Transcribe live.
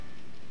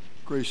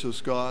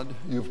Gracious God,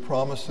 you've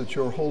promised that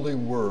your holy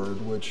word,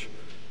 which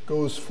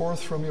goes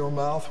forth from your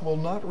mouth, will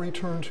not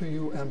return to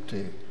you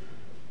empty,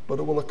 but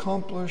it will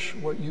accomplish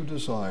what you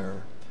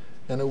desire,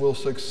 and it will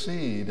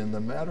succeed in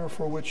the matter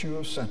for which you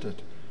have sent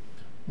it.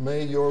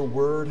 May your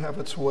word have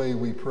its way,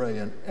 we pray,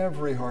 in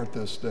every heart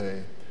this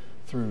day,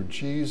 through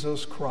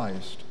Jesus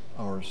Christ,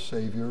 our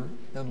Savior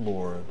and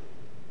Lord.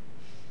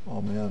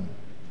 Amen.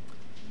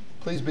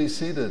 Please be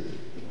seated.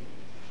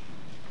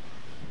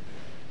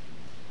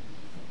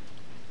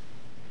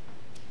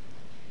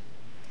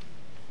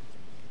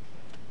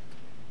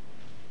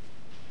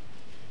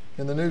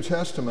 In the New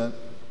Testament,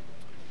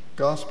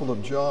 Gospel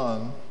of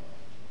John,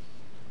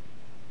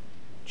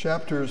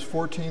 chapters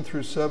 14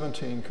 through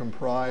 17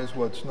 comprise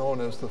what's known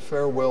as the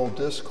farewell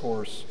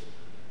discourse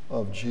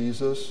of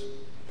Jesus.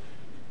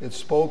 It's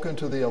spoken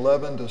to the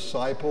 11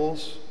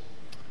 disciples.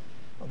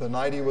 The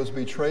night he was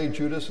betrayed,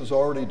 Judas has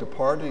already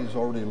departed, he's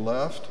already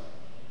left.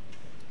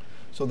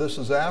 So this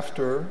is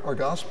after our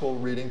gospel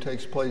reading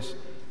takes place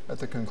at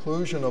the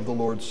conclusion of the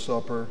Lord's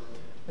Supper.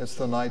 It's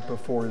the night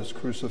before his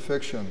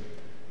crucifixion.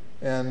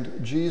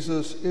 And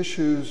Jesus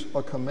issues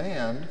a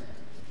command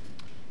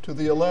to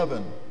the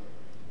 11.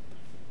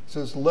 He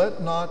says,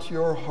 "Let not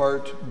your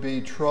heart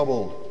be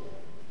troubled."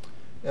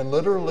 And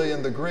literally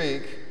in the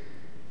Greek,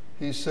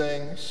 he's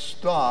saying,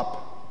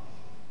 stop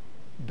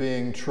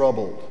being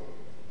troubled.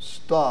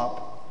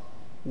 Stop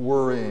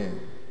worrying.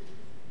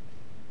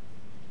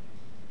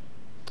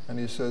 And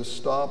he says,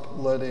 stop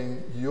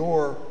letting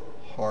your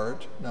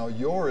heart, now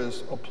your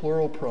is a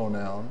plural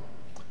pronoun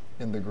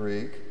in the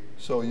Greek,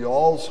 so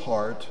y'all's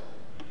heart,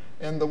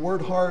 and the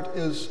word heart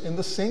is in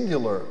the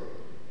singular.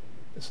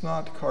 It's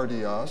not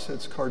cardias,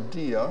 it's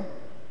cardia.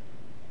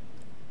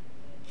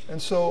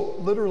 And so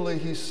literally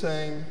he's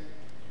saying,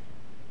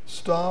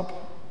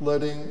 stop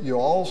letting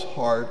y'all's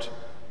heart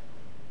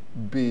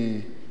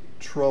be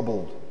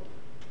troubled.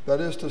 That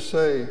is to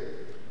say,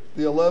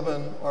 the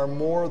 11 are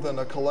more than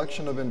a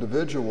collection of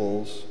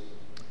individuals,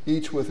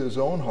 each with his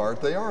own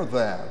heart. They are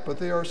that, but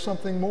they are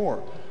something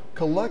more.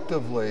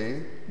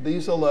 Collectively,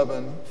 these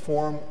 11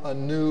 form a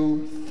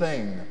new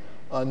thing,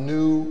 a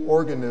new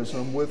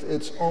organism with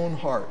its own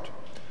heart.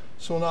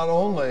 So not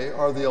only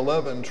are the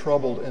 11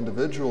 troubled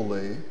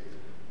individually,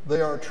 they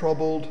are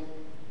troubled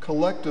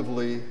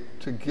collectively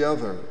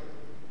together,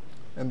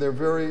 and their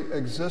very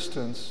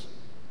existence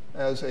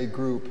as a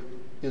group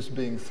is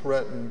being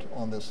threatened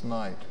on this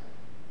night.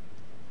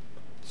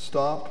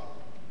 Stop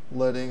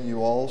letting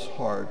you all's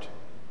heart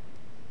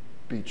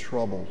be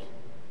troubled.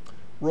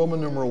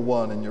 Roman numeral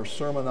 1 in your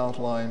sermon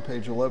outline,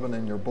 page 11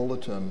 in your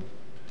bulletin.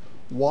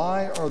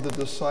 Why are the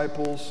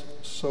disciples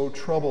so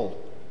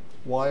troubled?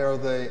 Why are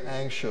they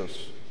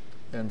anxious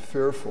and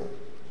fearful?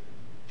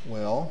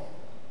 Well,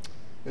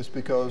 it's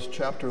because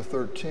chapter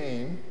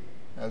 13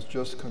 has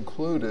just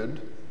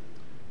concluded,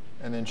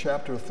 and in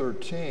chapter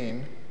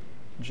 13,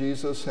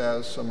 Jesus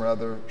has some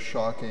rather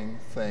shocking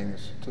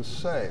things to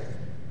say.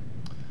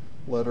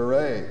 Letter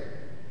A,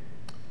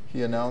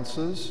 he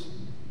announces,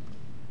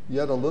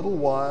 "Yet a little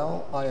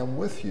while I am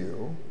with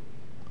you,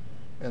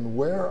 and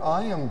where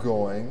I am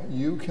going,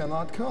 you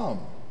cannot come."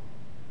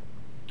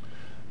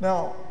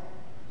 Now,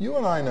 you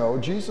and I know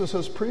Jesus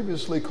has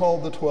previously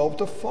called the 12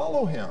 to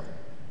follow him.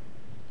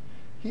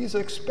 He's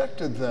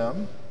expected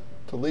them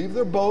to leave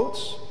their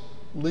boats,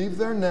 leave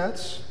their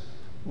nets,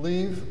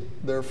 leave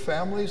their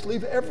families,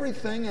 leave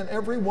everything and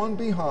everyone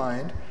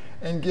behind,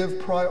 and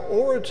give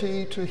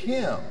priority to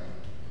him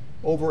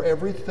over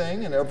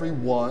everything and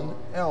everyone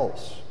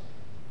else.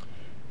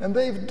 And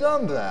they've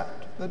done that.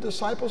 The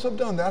disciples have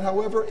done that.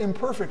 However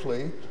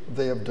imperfectly,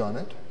 they have done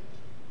it.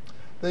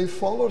 They've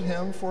followed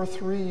him for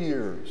 3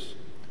 years.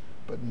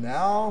 But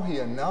now he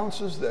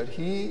announces that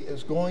he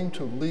is going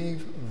to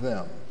leave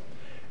them.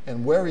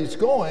 And where he's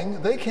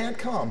going, they can't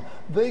come.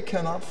 They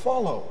cannot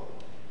follow.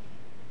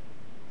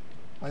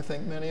 I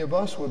think many of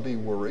us would be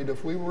worried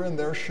if we were in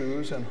their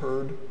shoes and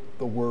heard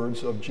the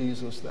words of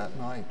Jesus that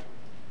night.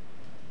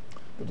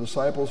 The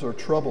disciples are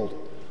troubled,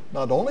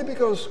 not only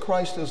because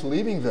Christ is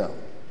leaving them,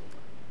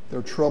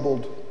 they're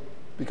troubled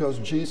because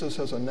Jesus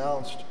has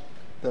announced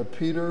that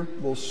Peter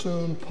will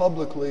soon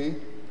publicly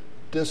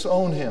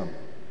disown him.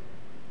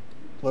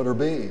 Letter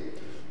B,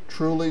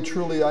 "Truly,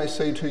 truly, I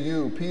say to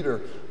you,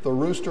 Peter, the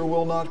rooster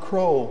will not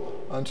crow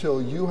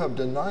until you have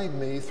denied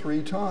me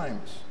 3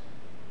 times.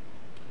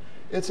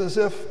 It's as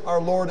if our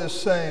Lord is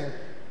saying,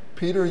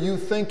 Peter, you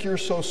think you're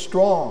so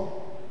strong.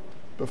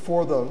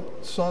 Before the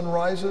sun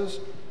rises,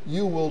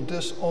 you will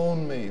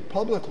disown me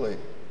publicly.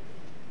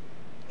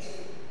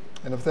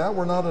 And if that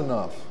were not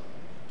enough,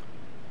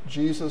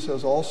 Jesus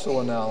has also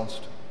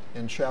announced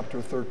in chapter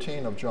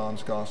 13 of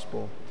John's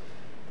Gospel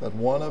that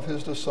one of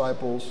his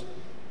disciples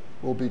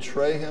will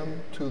betray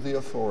him to the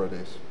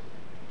authorities.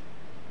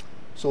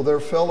 So their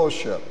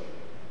fellowship,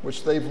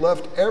 which they've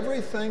left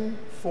everything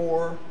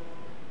for,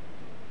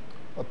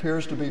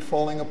 appears to be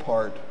falling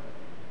apart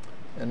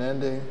and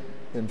ending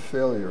in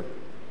failure.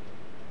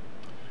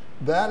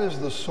 That is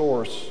the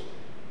source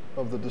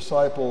of the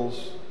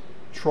disciples'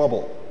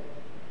 trouble.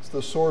 It's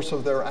the source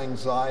of their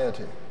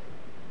anxiety.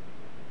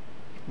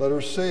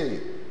 Letter C,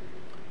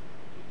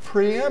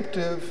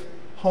 preemptive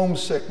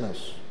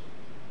homesickness.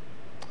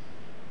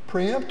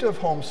 Preemptive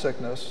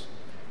homesickness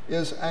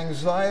is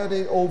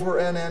anxiety over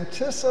an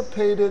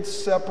anticipated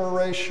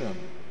separation.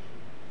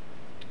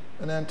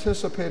 An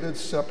anticipated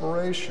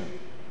separation.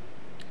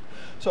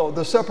 So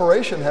the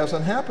separation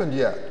hasn't happened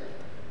yet.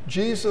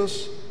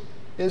 Jesus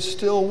is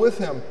still with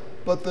him,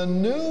 but the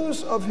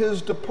news of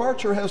his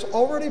departure has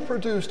already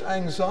produced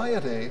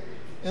anxiety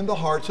in the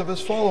hearts of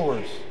his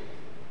followers.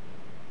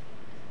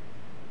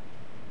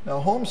 Now,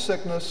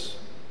 homesickness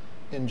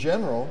in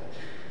general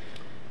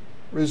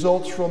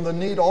results from the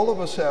need all of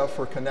us have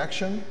for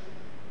connection,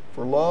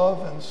 for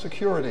love, and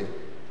security.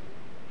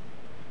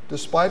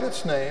 Despite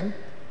its name,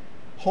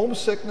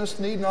 homesickness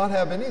need not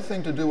have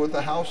anything to do with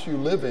the house you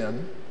live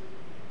in.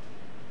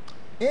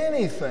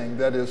 Anything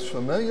that is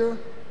familiar,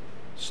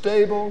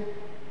 stable,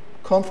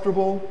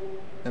 comfortable,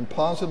 and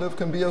positive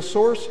can be a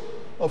source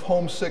of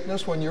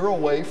homesickness when you're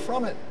away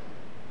from it.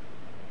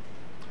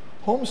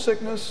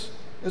 Homesickness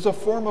is a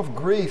form of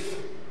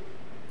grief,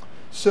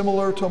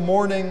 similar to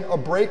mourning a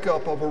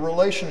breakup of a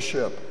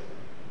relationship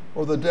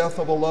or the death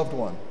of a loved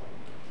one.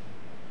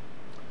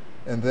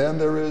 And then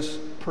there is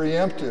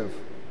preemptive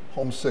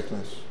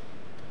homesickness,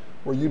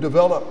 where you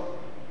develop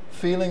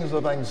feelings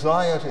of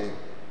anxiety,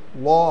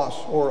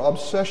 loss, or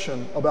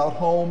obsession about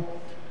home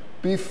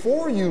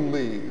before you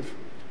leave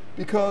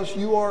because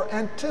you are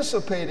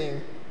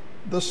anticipating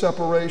the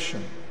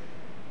separation.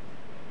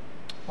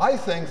 I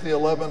think the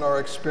 11 are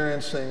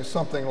experiencing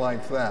something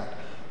like that.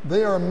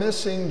 They are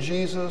missing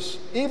Jesus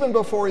even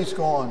before he's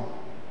gone.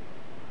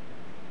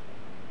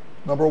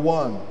 Number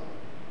one,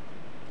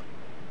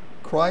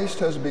 Christ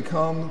has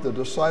become the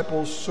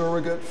disciples'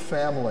 surrogate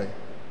family.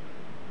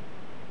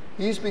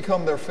 He's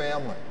become their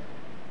family.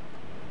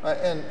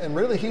 And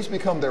really, he's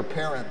become their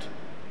parent.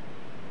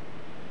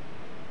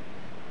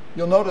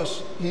 You'll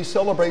notice he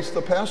celebrates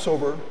the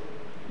Passover,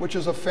 which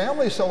is a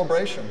family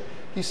celebration.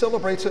 He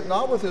celebrates it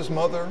not with his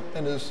mother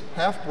and his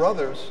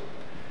half-brothers.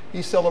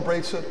 He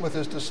celebrates it with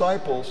his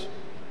disciples,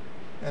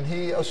 and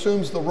he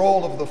assumes the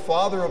role of the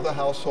father of the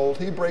household.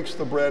 He breaks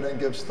the bread and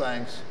gives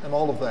thanks, and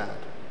all of that.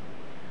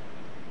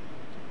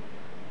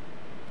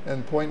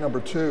 And point number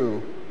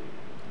two,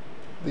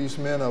 these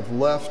men have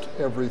left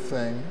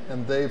everything,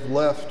 and they've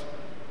left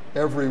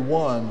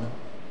everyone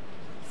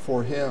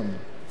for him.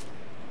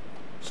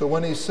 So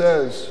when he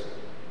says,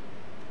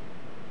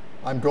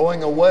 I'm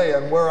going away,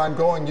 and where I'm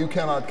going you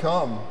cannot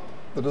come,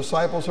 the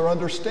disciples are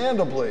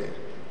understandably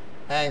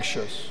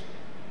anxious.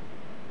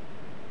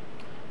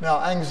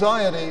 Now,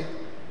 anxiety,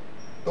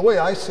 the way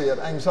I see it,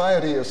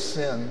 anxiety is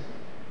sin.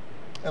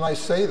 And I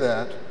say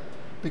that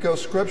because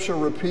Scripture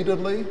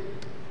repeatedly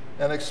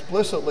and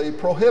explicitly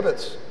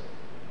prohibits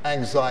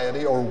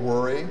anxiety or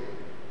worry,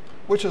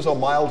 which is a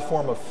mild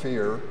form of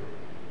fear.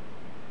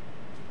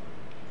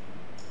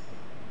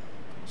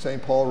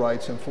 St. Paul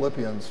writes in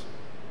Philippians,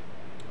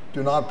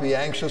 do not be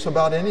anxious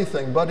about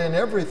anything, but in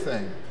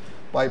everything,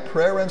 by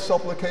prayer and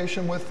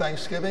supplication with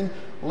thanksgiving,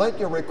 let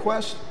your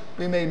requests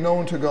be made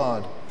known to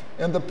God.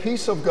 And the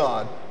peace of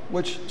God,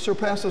 which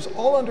surpasses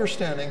all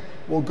understanding,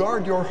 will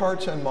guard your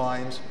hearts and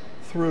minds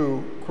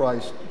through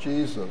Christ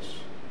Jesus.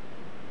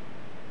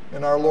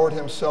 And our Lord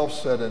himself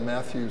said in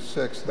Matthew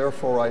 6,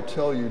 therefore I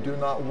tell you, do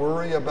not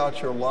worry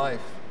about your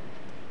life,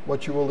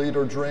 what you will eat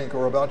or drink,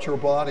 or about your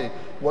body,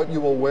 what you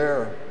will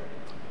wear.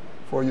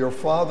 For your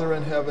Father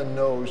in heaven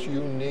knows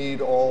you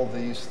need all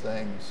these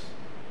things.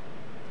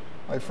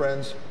 My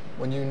friends,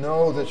 when you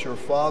know that your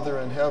Father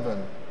in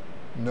heaven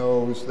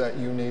knows that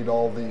you need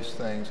all these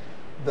things,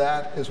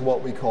 that is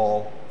what we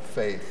call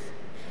faith.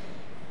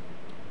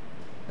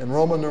 In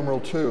Roman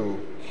numeral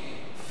 2,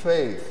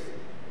 faith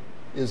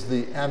is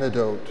the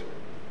antidote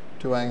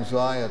to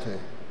anxiety.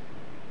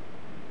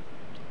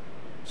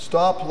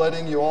 Stop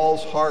letting you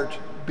all's heart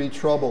be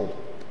troubled.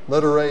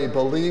 Letter A,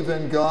 believe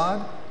in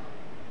God.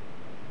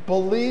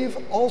 Believe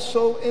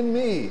also in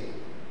me.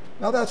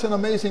 Now that's an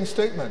amazing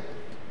statement.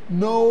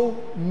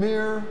 No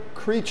mere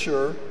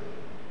creature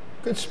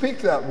could speak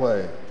that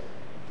way.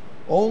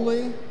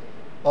 Only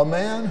a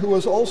man who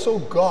is also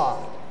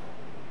God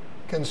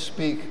can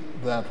speak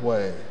that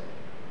way.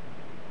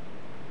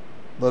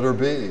 Letter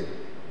B,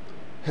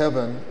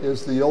 heaven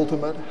is the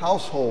ultimate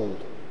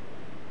household.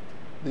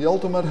 The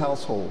ultimate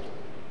household.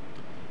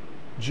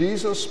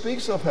 Jesus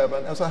speaks of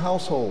heaven as a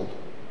household,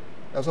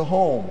 as a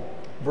home.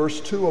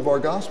 Verse 2 of our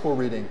gospel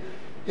reading,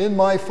 in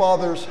my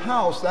Father's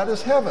house, that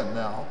is heaven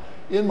now,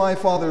 in my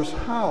Father's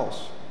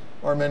house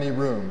are many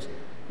rooms.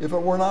 If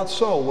it were not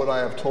so, would I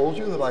have told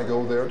you that I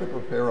go there to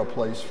prepare a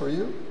place for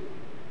you?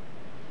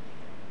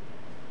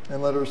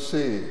 And letter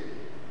C,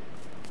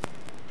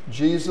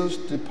 Jesus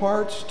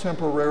departs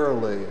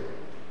temporarily,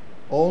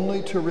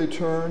 only to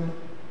return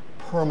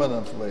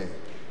permanently.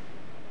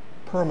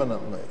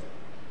 Permanently.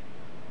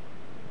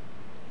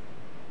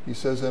 He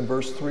says in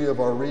verse 3 of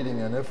our reading,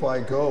 and if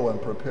I go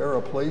and prepare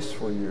a place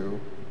for you,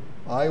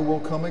 I will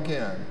come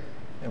again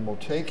and will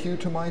take you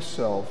to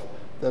myself,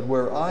 that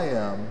where I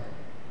am,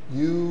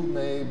 you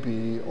may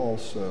be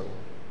also.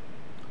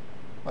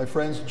 My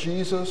friends,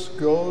 Jesus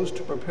goes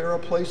to prepare a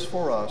place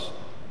for us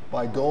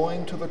by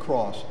going to the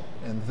cross,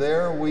 and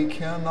there we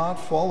cannot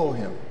follow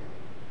him.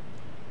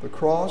 The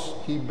cross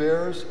he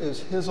bears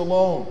is his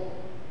alone.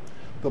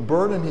 The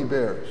burden he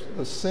bears,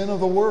 the sin of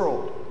the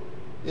world,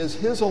 is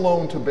his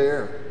alone to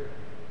bear.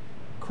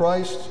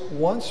 Christ's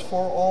once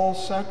for all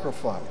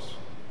sacrifice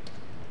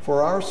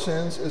for our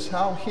sins is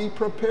how he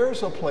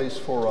prepares a place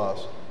for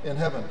us in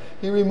heaven.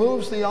 He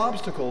removes the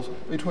obstacles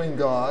between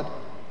God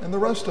and the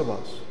rest of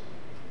us.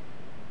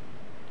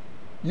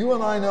 You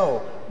and I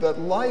know that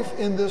life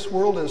in this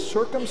world is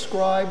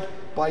circumscribed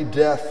by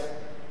death.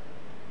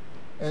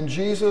 And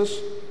Jesus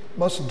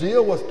must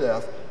deal with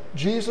death.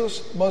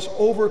 Jesus must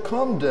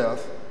overcome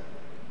death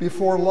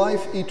before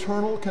life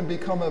eternal can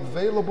become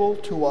available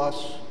to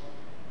us.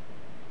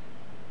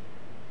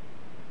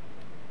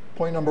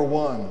 Point number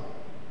 1,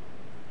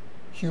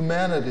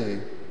 humanity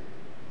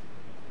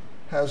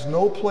has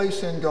no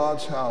place in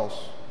God's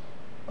house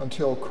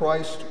until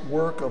Christ's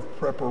work of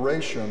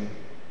preparation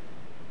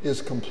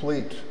is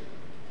complete.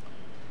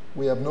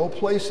 We have no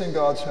place in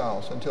God's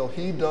house until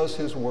he does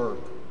his work.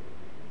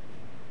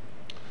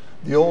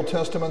 The Old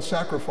Testament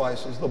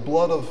sacrifices, the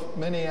blood of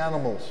many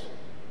animals,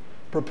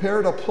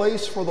 prepared a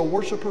place for the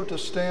worshiper to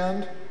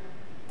stand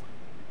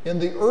in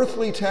the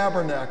earthly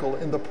tabernacle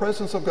in the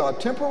presence of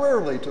God,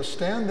 temporarily to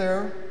stand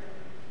there,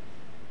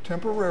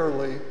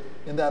 temporarily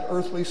in that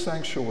earthly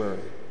sanctuary.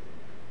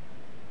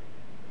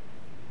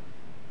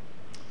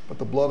 But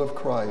the blood of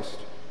Christ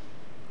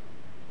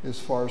is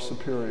far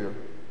superior.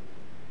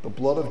 The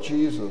blood of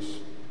Jesus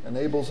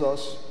enables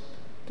us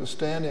to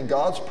stand in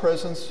God's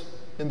presence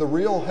in the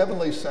real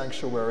heavenly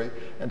sanctuary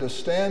and to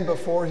stand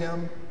before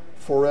him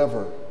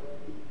forever,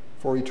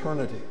 for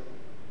eternity.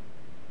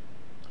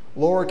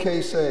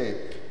 Lowercase a,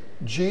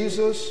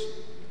 Jesus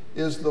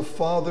is the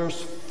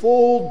Father's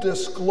full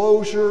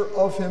disclosure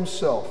of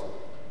himself.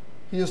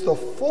 He is the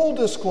full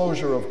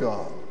disclosure of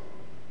God.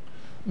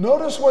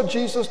 Notice what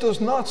Jesus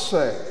does not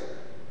say.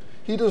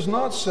 He does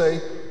not say,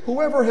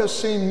 whoever has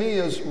seen me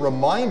is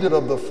reminded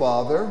of the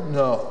Father.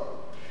 No.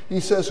 He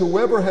says,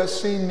 whoever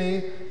has seen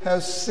me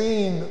has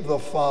seen the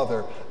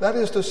Father. That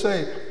is to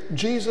say,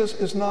 Jesus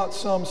is not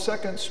some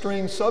second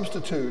string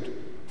substitute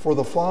for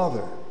the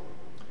Father.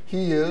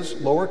 He is,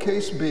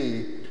 lowercase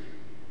b,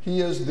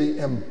 he is the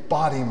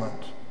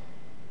embodiment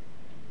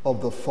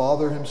of the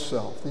Father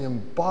himself, the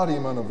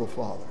embodiment of the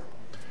Father.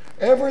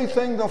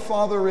 Everything the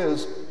Father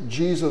is,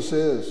 Jesus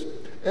is.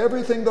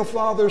 Everything the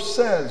Father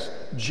says,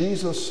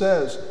 Jesus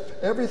says.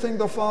 Everything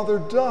the Father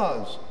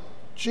does,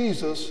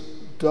 Jesus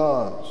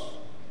does.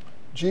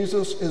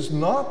 Jesus is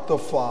not the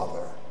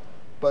Father,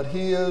 but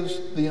he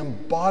is the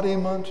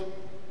embodiment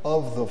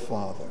of the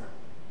Father.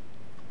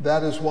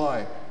 That is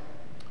why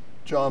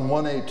John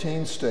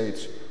 1:18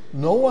 states,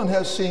 no one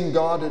has seen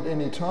God at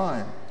any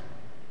time.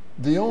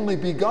 The only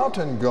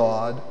begotten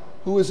God,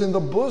 who is in the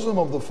bosom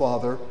of the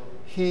Father,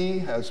 he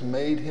has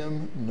made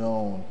him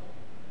known.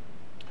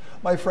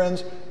 My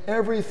friends,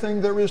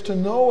 everything there is to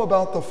know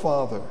about the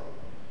Father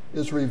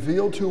is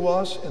revealed to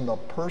us in the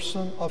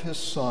person of his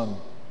Son,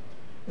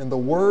 in the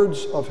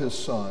words of his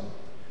Son,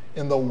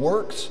 in the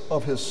works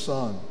of his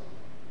Son.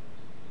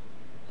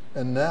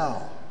 And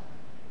now,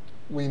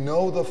 we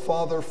know the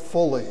Father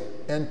fully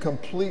and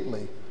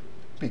completely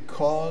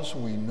because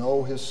we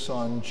know his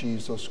Son,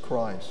 Jesus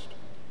Christ.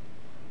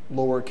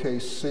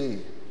 Lowercase c.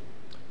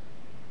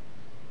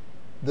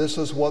 This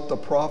is what the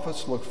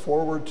prophets look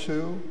forward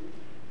to,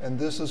 and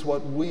this is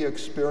what we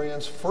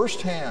experience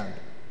firsthand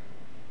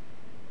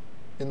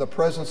in the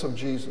presence of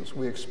Jesus.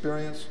 We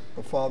experience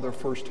the Father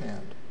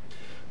firsthand.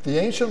 The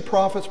ancient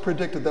prophets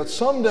predicted that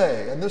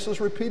someday, and this is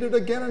repeated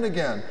again and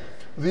again,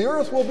 the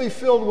earth will be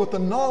filled with the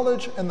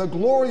knowledge and the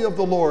glory of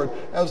the Lord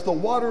as the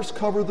waters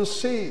cover the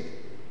sea.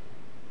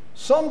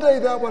 Someday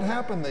that would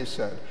happen, they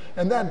said.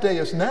 And that day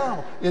is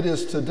now. It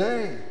is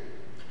today.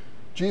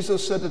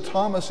 Jesus said to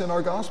Thomas in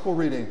our gospel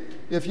reading,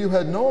 if you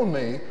had known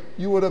me,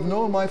 you would have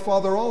known my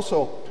Father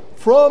also.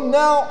 From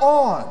now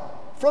on,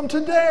 from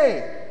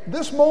today,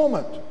 this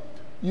moment,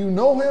 you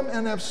know him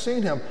and have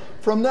seen him.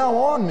 From now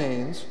on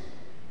means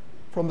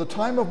from the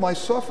time of my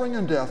suffering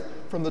and death,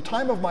 from the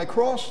time of my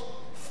cross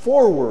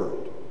forward.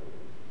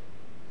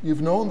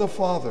 You've known the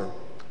Father.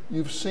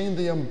 You've seen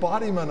the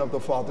embodiment of the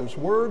Father's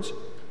words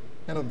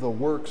and of the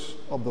works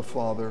of the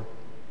Father.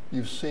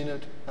 You've seen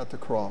it at the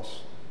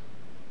cross.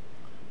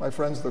 My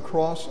friends, the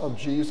cross of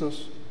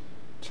Jesus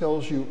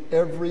tells you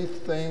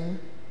everything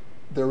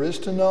there is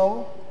to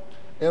know,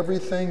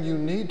 everything you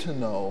need to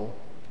know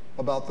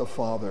about the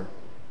Father.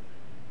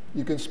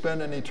 You can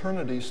spend an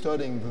eternity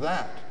studying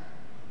that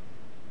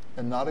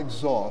and not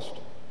exhaust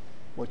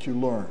what you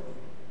learn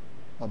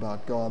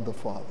about God the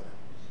Father.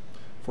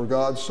 For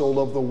God so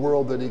loved the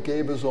world that he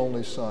gave his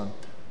only Son,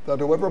 that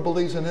whoever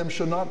believes in him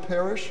should not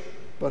perish,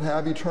 but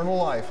have eternal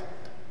life.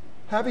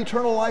 Have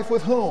eternal life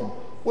with whom?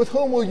 With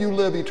whom will you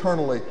live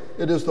eternally?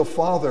 It is the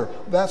Father.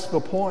 That's the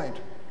point.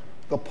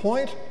 The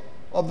point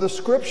of the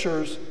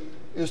Scriptures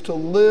is to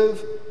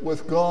live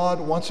with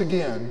God once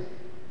again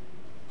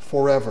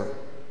forever.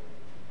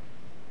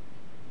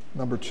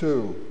 Number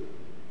two,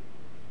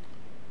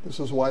 this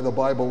is why the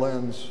Bible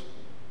ends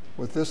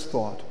with this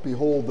thought: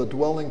 behold, the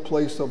dwelling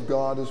place of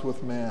God is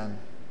with man.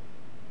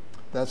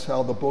 That's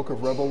how the book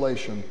of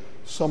Revelation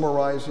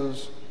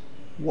summarizes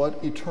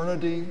what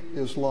eternity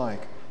is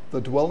like.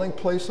 The dwelling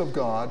place of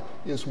God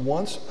is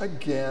once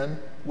again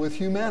with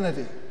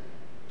humanity.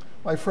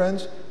 My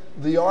friends,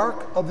 the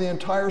arc of the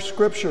entire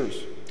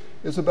scriptures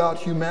is about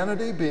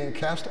humanity being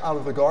cast out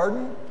of the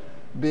garden,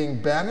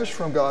 being banished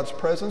from God's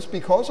presence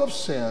because of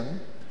sin,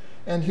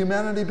 and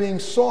humanity being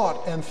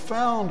sought and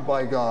found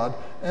by God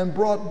and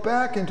brought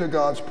back into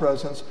God's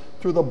presence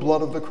through the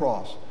blood of the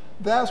cross.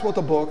 That's what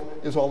the book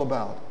is all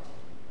about.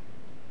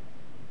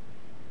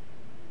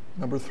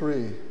 Number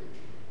three,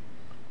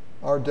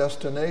 our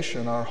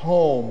destination, our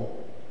home,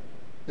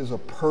 is a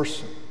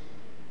person.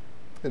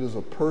 It is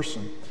a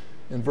person.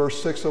 In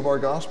verse 6 of our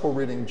gospel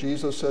reading,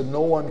 Jesus said,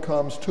 "No one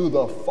comes to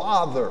the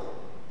Father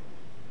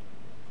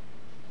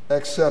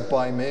except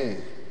by me."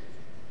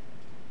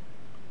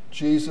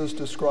 Jesus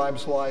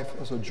describes life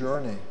as a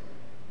journey.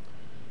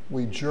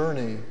 We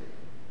journey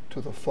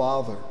to the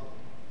Father.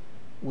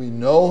 We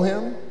know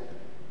him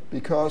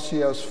because he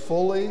has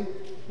fully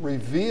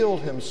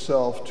revealed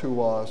himself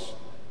to us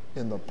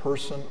in the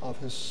person of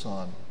his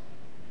Son.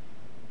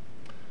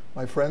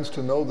 My friends,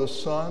 to know the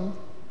Son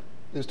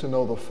is to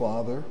know the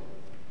Father,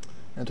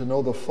 and to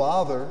know the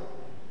Father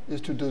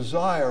is to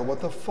desire what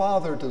the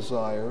Father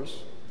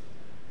desires,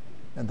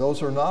 and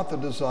those are not the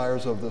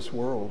desires of this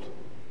world.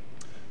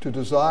 To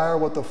desire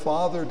what the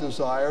Father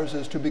desires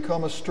is to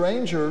become a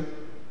stranger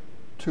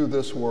to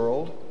this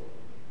world,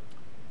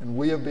 and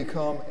we have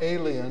become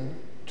alien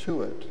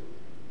to it.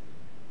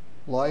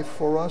 Life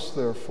for us,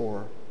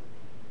 therefore,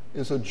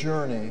 is a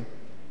journey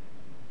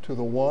to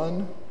the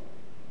one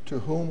to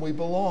whom we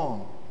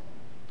belong.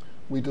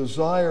 We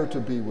desire to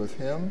be with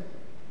him.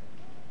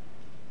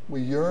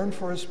 We yearn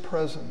for his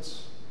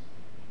presence.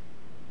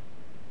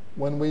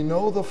 When we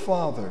know the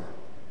Father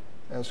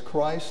as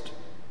Christ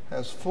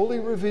has fully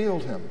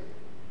revealed him,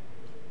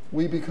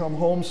 we become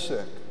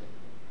homesick,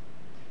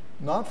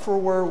 not for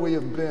where we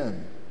have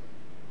been,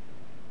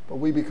 but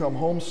we become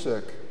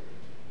homesick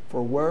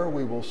for where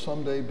we will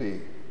someday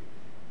be.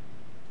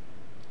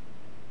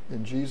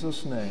 In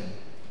Jesus' name,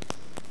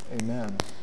 amen.